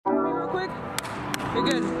quick? You're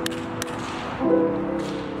good.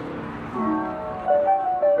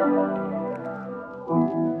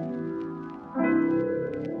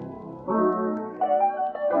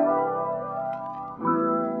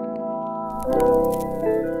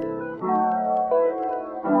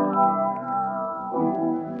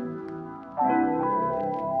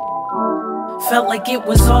 Felt like it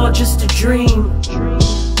was all just a dream.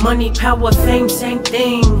 Money, power, fame, same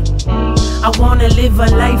thing. I wanna live a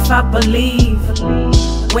life I believe,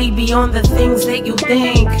 way beyond the things that you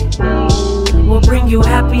think. Will bring you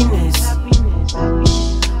happiness,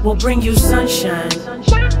 will bring you sunshine,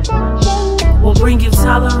 will bring you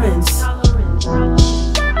tolerance,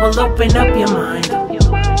 will open up your mind.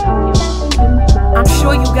 I'm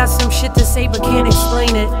sure you got some shit to say but can't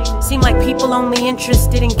explain it. Seem like people only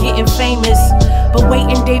interested in getting famous, but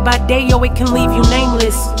waiting day by day, yo, it can leave you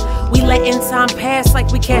nameless. We letting time pass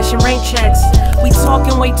like we cashing rain checks. We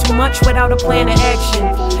talking way too much without a plan of action.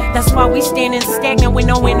 That's why we standing stagnant with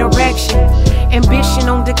no interaction. Ambition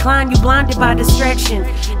on decline, you blinded by distraction.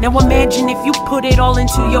 Now imagine if you put it all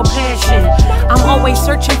into your passion. I'm always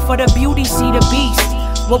searching for the beauty, see the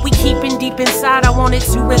beast. What we keeping deep inside, I want it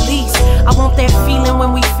to release. I want that feeling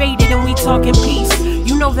when we faded and we talking peace.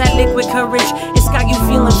 You know that liquid courage, it's got you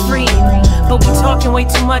feeling free. But we talking way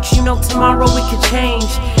too much, you know tomorrow it could change.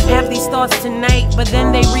 Have these thoughts tonight, but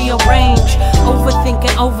then they rearrange.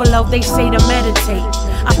 Overthinking overload, they say to meditate.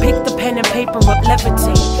 I picked the pen and paper up,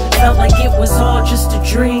 levitate. Felt like it was all just a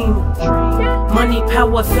dream. Money,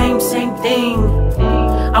 power, fame, same thing.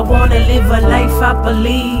 I wanna live a life I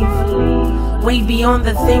believe, way beyond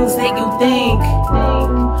the things that you think.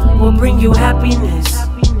 Will bring you happiness,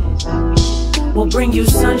 will bring you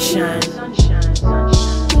sunshine,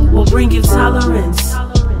 will bring you tolerance,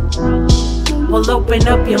 will open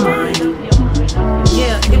up your mind.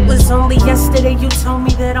 Yeah, it was only yesterday you told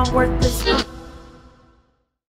me that I'm worth